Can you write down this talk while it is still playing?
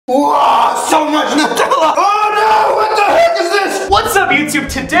Wow, so much Nutella! Oh no, what the heck is this? What's up, YouTube?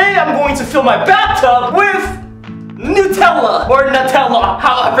 Today I'm going to fill my bathtub with Nutella, or Nutella,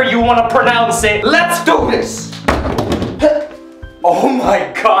 however you want to pronounce it. Let's do this! Oh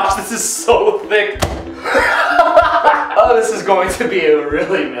my gosh, this is so thick. Oh, this is going to be a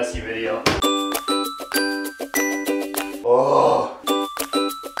really messy video. Oh.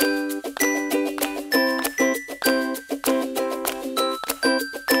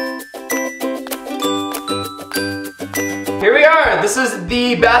 Here we are. This is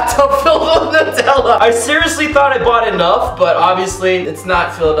the bathtub filled with Nutella. I seriously thought I bought enough, but obviously it's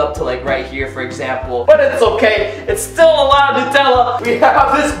not filled up to like right here, for example. But it's okay. It's still a lot of Nutella. We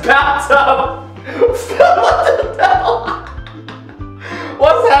have this bathtub filled with Nutella.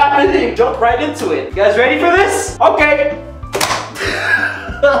 What's happening? Jump right into it. You guys ready for this? Okay.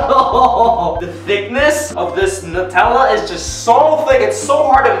 The thickness of this Nutella is just so thick. It's so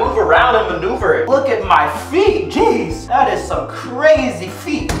hard to move around and maneuver it. Look at my feet. Jeez, that is some crazy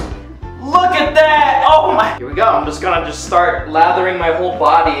feet. Look at that. Oh my. Here we go. I'm just gonna start lathering my whole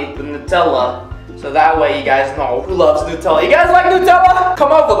body with Nutella. So that way you guys know who loves Nutella. You guys like Nutella?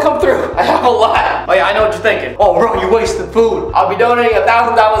 Come over, come through. I have a lot. Oh yeah, I know what you're thinking. Oh bro, you're wasting food. I'll be donating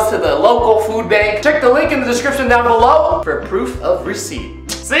 $1,000 to the local food bank. Check the link in the description down below for proof of receipt.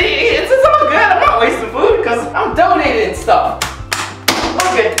 See, it's all good. I'm not wasting food because I'm donating stuff.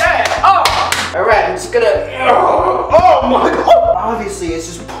 Look at that. Oh, all right, I'm just gonna, oh my God. Obviously, it's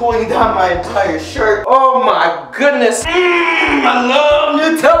just pulling down my entire shirt. Oh my goodness. I love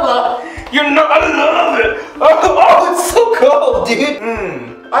Nutella. You know, I love it. Oh, it's so cold, dude.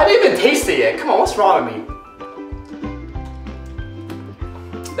 I didn't even taste it yet. Come on, what's wrong with me?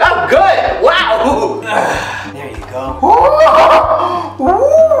 That's good. Wow. There you go.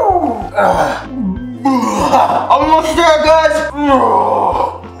 Almost there, guys.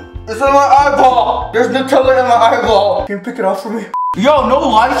 It's in my eyeball. There's Nutella in my eyeball. Can you pick it up for me? Yo, no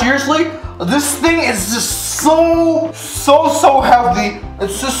lie, seriously. This thing is just so heavy.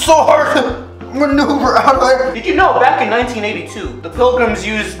 It's just so hard to maneuver out of there. Did you know back in 1982, the Pilgrims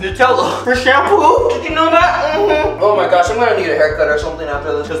used Nutella for shampoo? Did you know that? Oh my gosh, I'm gonna need a haircut or something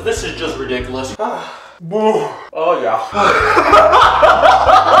after this, because this is just ridiculous. Oh yeah.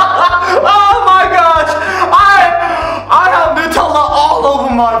 Oh my gosh! I have Nutella all over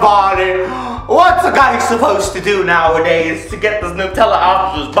my body. What's a guy supposed to do nowadays to get this Nutella out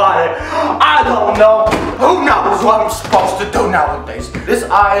of his body? I don't know. Who knows what I'm supposed to do nowadays? This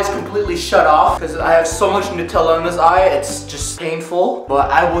eye is completely shut off because I have so much Nutella in this eye. It's just painful, but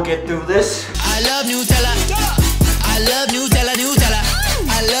I will get through this. I love Nutella. I love Nutella, Nutella.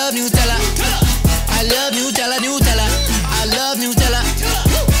 I love Nutella. I love Nutella, Nutella. I love Nutella.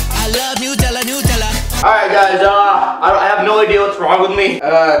 I love Nutella, Nutella. Alright guys, I have no idea what's wrong with me.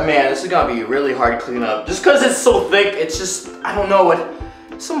 Man, this is gonna be really hard to clean up. Just cause it's so thick, it's just, I don't know what,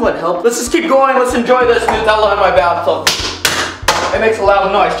 somewhat help. Let's just keep going, let's enjoy this Nutella in my bathtub. It makes a loud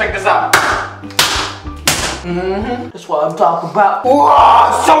noise, check this out. That's what I'm talking about.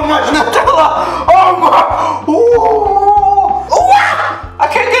 Wow, so much Nutella! Oh my, I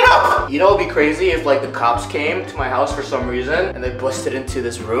can't get up! You know what would be crazy if like the cops came to my house for some reason and they busted into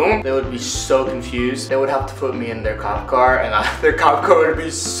this room? They would be so confused. They would have to put me in their cop car and their cop car would be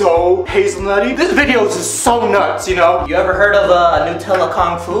so hazelnutty. This video is just so nuts, you know? You ever heard of Nutella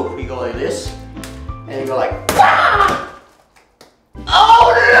Kung Fu? You go like this and you go like, Wah!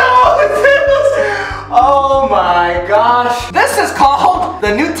 Oh no! Oh my gosh. This is called the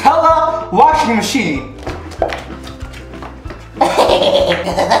Nutella washing machine.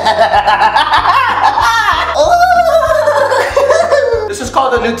 This is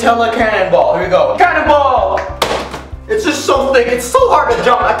called the Nutella cannonball. Here we go. Cannonball! It's just so thick. It's so hard to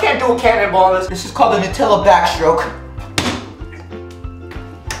jump. I can't do a cannonball on this. This is called the Nutella backstroke.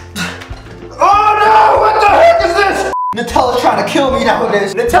 Oh no! What the heck is this? Nutella's trying to kill me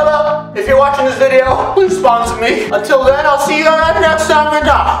nowadays. Nutella, if you're watching this video, please sponsor me. Until then, I'll see you next time we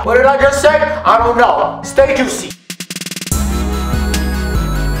die. What did I just say? I don't know. Stay juicy.